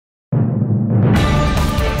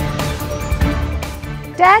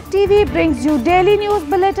Tag TV brings you daily news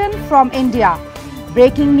bulletin from India.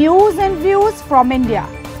 Breaking news and views from India.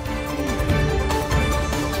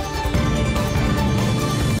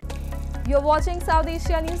 You're watching South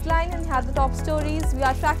Asia Newsline and have the top stories we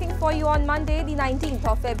are tracking for you on Monday, the 19th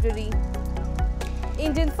of February.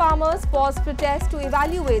 Indian farmers pause protest to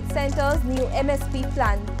evaluate centre's new MSP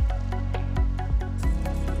plan.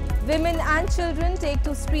 Women and children take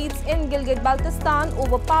to streets in Gilgit-Baltistan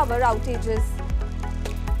over power outages.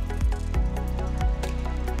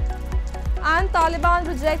 And Taliban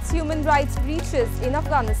rejects human rights breaches in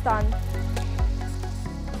Afghanistan.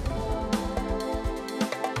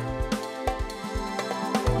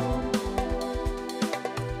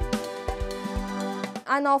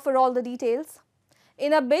 And now for all the details.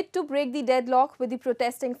 In a bid to break the deadlock with the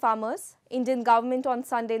protesting farmers, Indian government on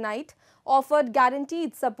Sunday night offered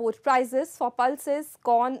guaranteed support prices for pulses,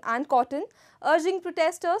 corn and cotton, urging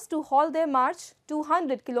protesters to halt their march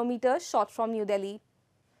 200 kilometers short from New Delhi.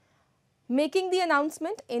 Making the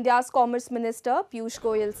announcement, India's Commerce Minister Piyush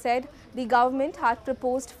Goyal said the government had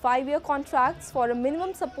proposed 5-year contracts for a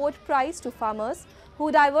minimum support price to farmers who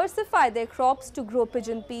diversify their crops to grow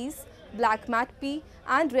pigeon peas, black mat pea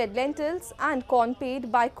and red lentils and corn paid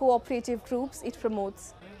by cooperative groups it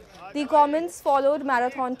promotes. The comments followed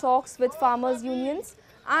marathon talks with farmers' unions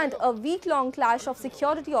and a week-long clash of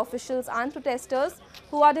security officials and protesters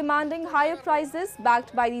who are demanding higher prices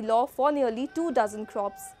backed by the law for nearly 24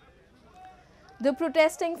 crops. The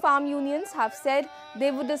protesting farm unions have said they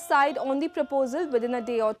would decide on the proposal within a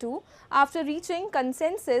day or two after reaching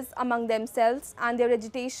consensus among themselves, and their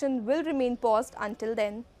agitation will remain paused until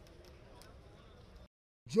then.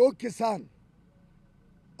 जो किसान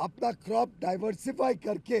अपना crop diversify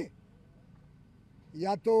करके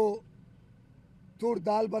या तो तूर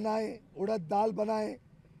दाल बनाए, उड़द दाल बनाए,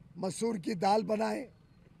 मसूर की दाल बनाए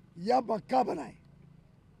या मक्का बनाए,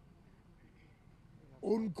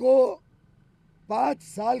 उनको 5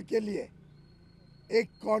 साल के लिए एक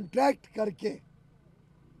कॉन्ट्रैक्ट करके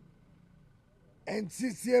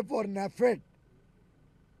एनसीसीएफ और नैफेड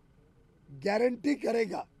गारंटी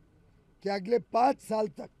करेगा कि अगले 5 साल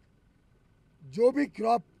तक जो भी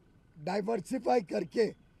क्रॉप डाइवर्सिफाई करके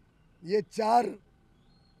ये 4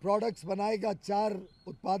 प्रोडक्ट्स बनाएगा, 4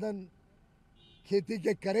 उत्पादन खेती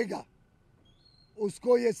के करेगा,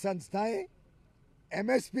 उसको ये संस्थाएं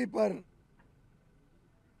एमएसपी पर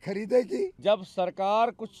खरीदेगी। जब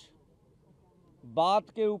सरकार कुछ बात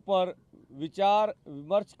के ऊपर विचार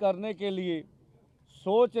विमर्श करने के लिए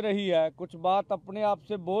सोच रही है, कुछ बात अपने आप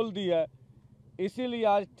से बोल दी है, इसीलिए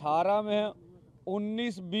आज 18 में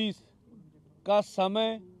 19-20 का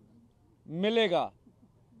समय मिलेगा।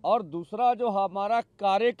 और दूसरा जो हमारा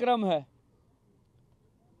कार्यक्रम है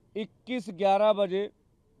 21-11 बजे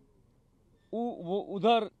वो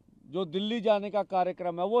उधर जो दिल्ली जाने का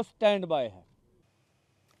कार्यक्रम है वो स्टैंड बाय है।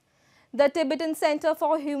 The Tibetan Center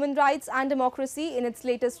for Human Rights and Democracy, in its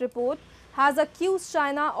latest report, has accused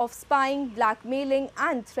China of spying, blackmailing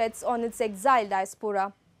and threats on its exiled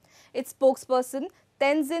diaspora. Its spokesperson,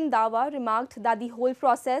 Tenzin Dawa, remarked that the whole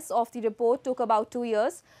process of the report took about 2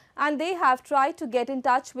 years and they have tried to get in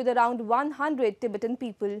touch with around 100 Tibetan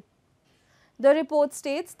people. The report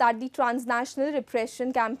states that the transnational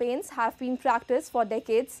repression campaigns have been practiced for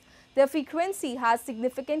decades. Their frequency has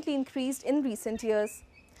significantly increased in recent years.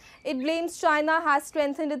 It blames China has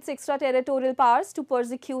strengthened its extraterritorial powers to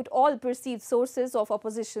persecute all perceived sources of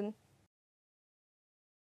opposition.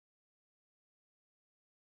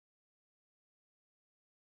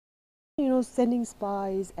 Sending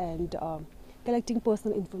spies and collecting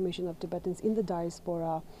personal information of Tibetans in the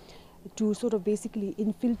diaspora to sort of basically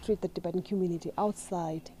infiltrate the Tibetan community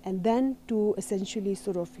outside, and then to essentially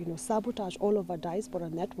sort of sabotage all of our diaspora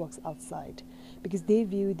networks outside, because they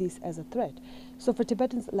view this as a threat. So for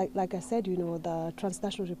Tibetans, like I said, the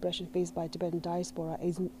transnational repression faced by Tibetan diaspora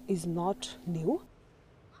is not new.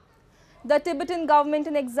 The Tibetan government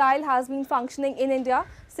in exile has been functioning in India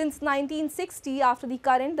since 1960 after the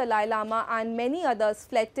current Dalai Lama and many others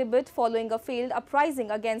fled Tibet following a failed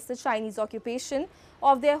uprising against the Chinese occupation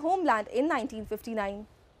of their homeland in 1959.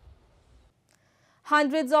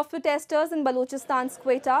 Hundreds of protesters in Balochistan's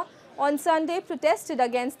Quetta on Sunday protested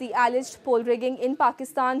against the alleged poll rigging in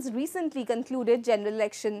Pakistan's recently concluded general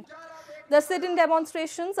election. The sit-in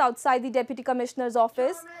demonstrations outside the Deputy Commissioner's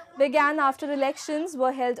office began after elections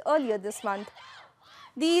were held earlier this month.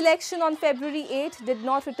 The election on February 8 did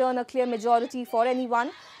not return a clear majority for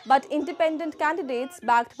anyone, but independent candidates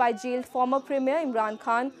backed by jailed former Premier Imran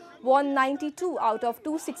Khan won 92 out of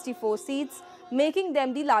 264 seats, making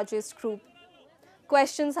them the largest group.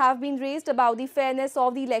 Questions have been raised about the fairness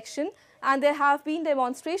of the election, and there have been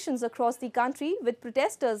demonstrations across the country with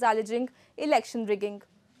protesters alleging election rigging.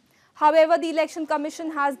 However, the Election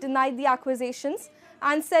Commission has denied the accusations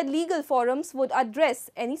and said legal forums would address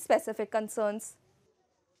any specific concerns.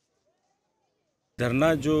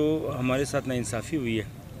 धरना जो हमारे साथ नाइंसाफ़ी हुई है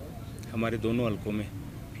हमारे दोनों हलकों में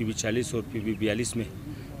PB 40 और PB 42 में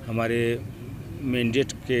हमारे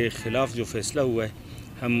मैंडेट के ख़िलाफ़ जो फैसला हुआ है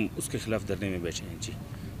हम उसके ख़िलाफ़ धरने में बैठे हैं जी।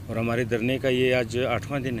 और हमारे धरने का ये आज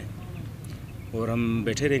 8वां दिन है और हम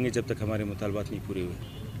बैठे रहेंगे जब तक हमारे मुतालबात नहीं पूरे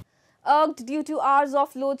हुए। Urged due to hours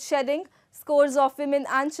of load shedding, scores of women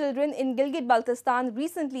and children in Gilgit-Baltistan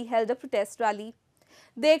recently held a protest rally.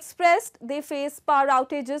 They expressed they face power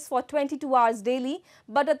outages for 22 hours daily,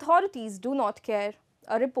 but authorities do not care.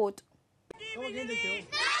 A report.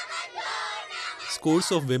 Scores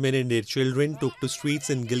of women and their children took to streets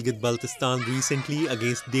in Gilgit-Baltistan recently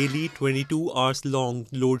against daily 22 hours long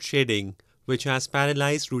load shedding, which has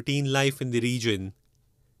paralyzed routine life in the region.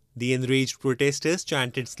 The enraged protesters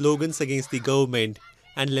chanted slogans against the government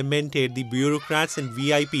and lamented the bureaucrats and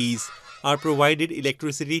VIPs are provided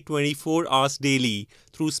electricity 24 hours daily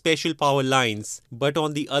through special power lines. But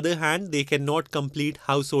on the other hand, they cannot complete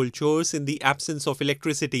household chores in the absence of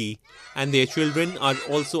electricity, and their children are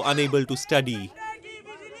also unable to study.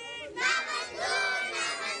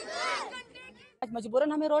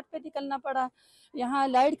 मजबूरन हमें road पे निकलना पड़ा। यहाँ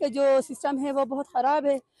light का जो system है वो बहुत ख़राब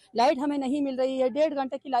है। लाइट हमें नहीं मिल रही है। 1.5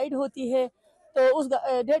 घंटे की लाइट होती है, तो उस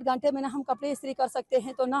 1.5 घंटे में ना हम कपड़े इस्त्री कर सकते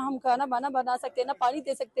हैं, तो ना हम खाना बना सकते हैं, ना पानी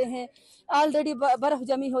दे सकते हैं। ऑलरेडी बर्फ़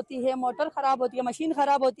जमी होती है, मोटर ख़राब होती है, मशीन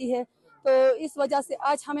ख़राब होती है, तो इस वजह से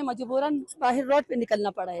आज हमें मजबूरन बाहर रोड पे निकलना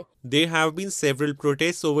पड़ा है। There have been several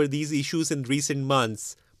protests over these issues in recent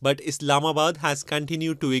months, but Islamabad has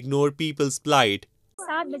continued to ignore people's plight.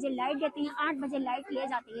 7 बजे लाइट देती हैं, 8 बजे लाइट ले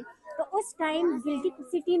जाती है, तो उस टाइम गिलगित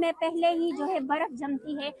सिटी में पहले ही जो है बर्फ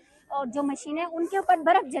जमती है और जो मशीन है उनके ऊपर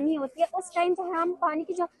बर्फ जमी होती है। उस टाइम जो है हम पानी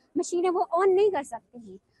की जो मशीन है वो ऑन नहीं कर सकते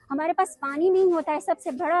हैं, हमारे पास पानी नहीं होता है,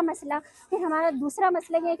 सबसे बड़ा मसला। फिर हमारा दूसरा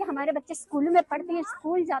मसला ये है कि हमारे बच्चे स्कूल में पढ़ते हैं,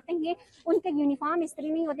 स्कूल जाते हैं, उनके यूनिफॉर्म इस्त्री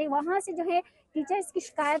नहीं होते, वहाँ से जो है टीचर्स की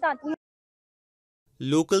शिकायत आती है।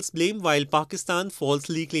 Locals blame while Pakistan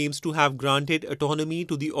falsely claims to have granted autonomy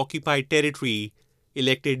to the occupied territory.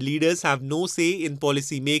 Elected leaders have no say in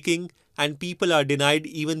policy making, and people are denied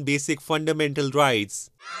even basic fundamental rights.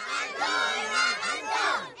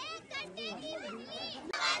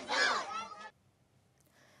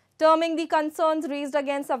 Terming the concerns raised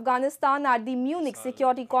against Afghanistan at the Munich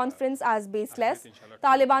Security Conference as baseless,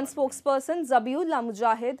 Taliban spokesperson Zabiullah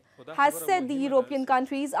Mujahid has said the European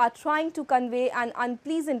countries are trying to convey an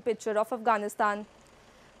unpleasant picture of Afghanistan.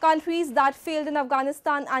 Countries that failed in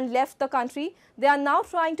Afghanistan and left the country, they are now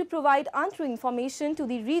trying to provide untrue information to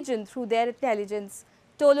the region through their intelligence.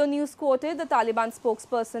 Tolo News quoted the Taliban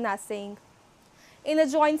spokesperson as saying. In a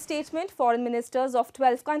joint statement, foreign ministers of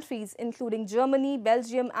 12 countries, including Germany,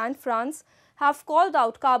 Belgium and France, have called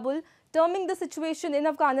out Kabul, terming the situation in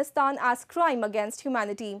Afghanistan as crime against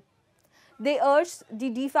humanity. They urged the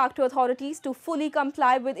de facto authorities to fully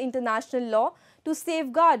comply with international law to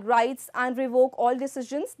safeguard rights and revoke all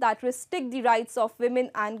decisions that restrict the rights of women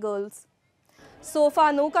and girls. So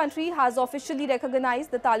far, no country has officially recognized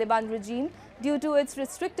the Taliban regime due to its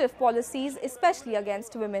restrictive policies, especially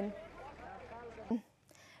against women.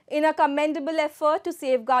 In a commendable effort to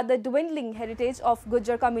safeguard the dwindling heritage of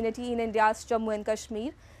Gujjar community in India's Jammu and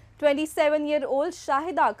Kashmir, 27-year-old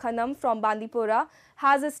Shahida Khanam from Bandipora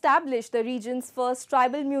has established the region's first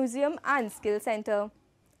tribal museum and skill center.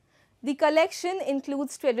 The collection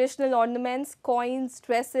includes traditional ornaments, coins,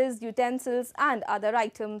 dresses, utensils and other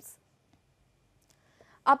items.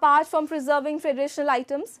 Apart from preserving traditional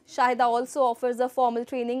items, Shahida also offers a formal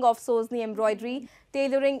training of Sozni embroidery,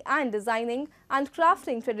 tailoring and designing and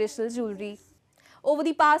crafting traditional jewelry. Over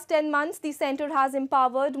the past 10 months, the center has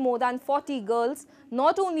empowered more than 40 girls,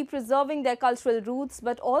 not only preserving their cultural roots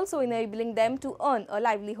but also enabling them to earn a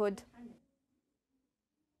livelihood.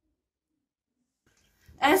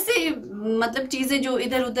 ऐसे मतलब चीज़ें जो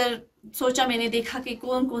इधर उधर सोचा, मैंने देखा कि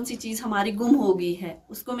कौन कौन सी चीज़ हमारी गुम हो गई है,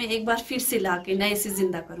 उसको मैं एक बार फिर से लाके नए से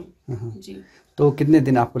जिंदा करूं। जी। तो कितने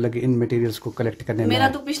दिन आपको लगे इन मटेरियल्स को कलेक्ट करने में? मेरा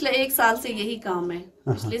तो पिछले 1 साल से यही काम है।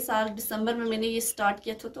 पिछले साल दिसंबर में मैंने ये स्टार्ट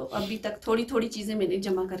किया था, तो अभी तक थोड़ी थोड़ी चीज़ें मैंने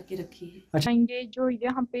जमा करके रखी है। जो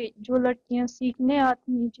यहाँ पे जो लड़कियाँ सीखने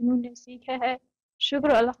आती हैं, जिन्होंने सीखा है, शुक्र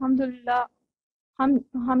अल्हम्दुलिल्लाह,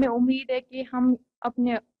 हमें उम्मीद है कि हम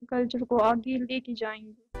अपने कल्चर को आगे लेके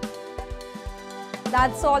जाएंगे।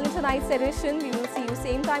 That's all in tonight's edition. We will see you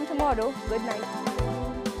same time tomorrow. Good night.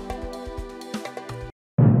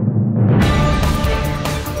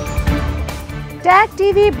 Tag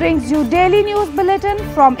TV brings you daily news bulletin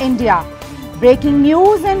from India. Breaking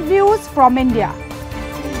news and views from India.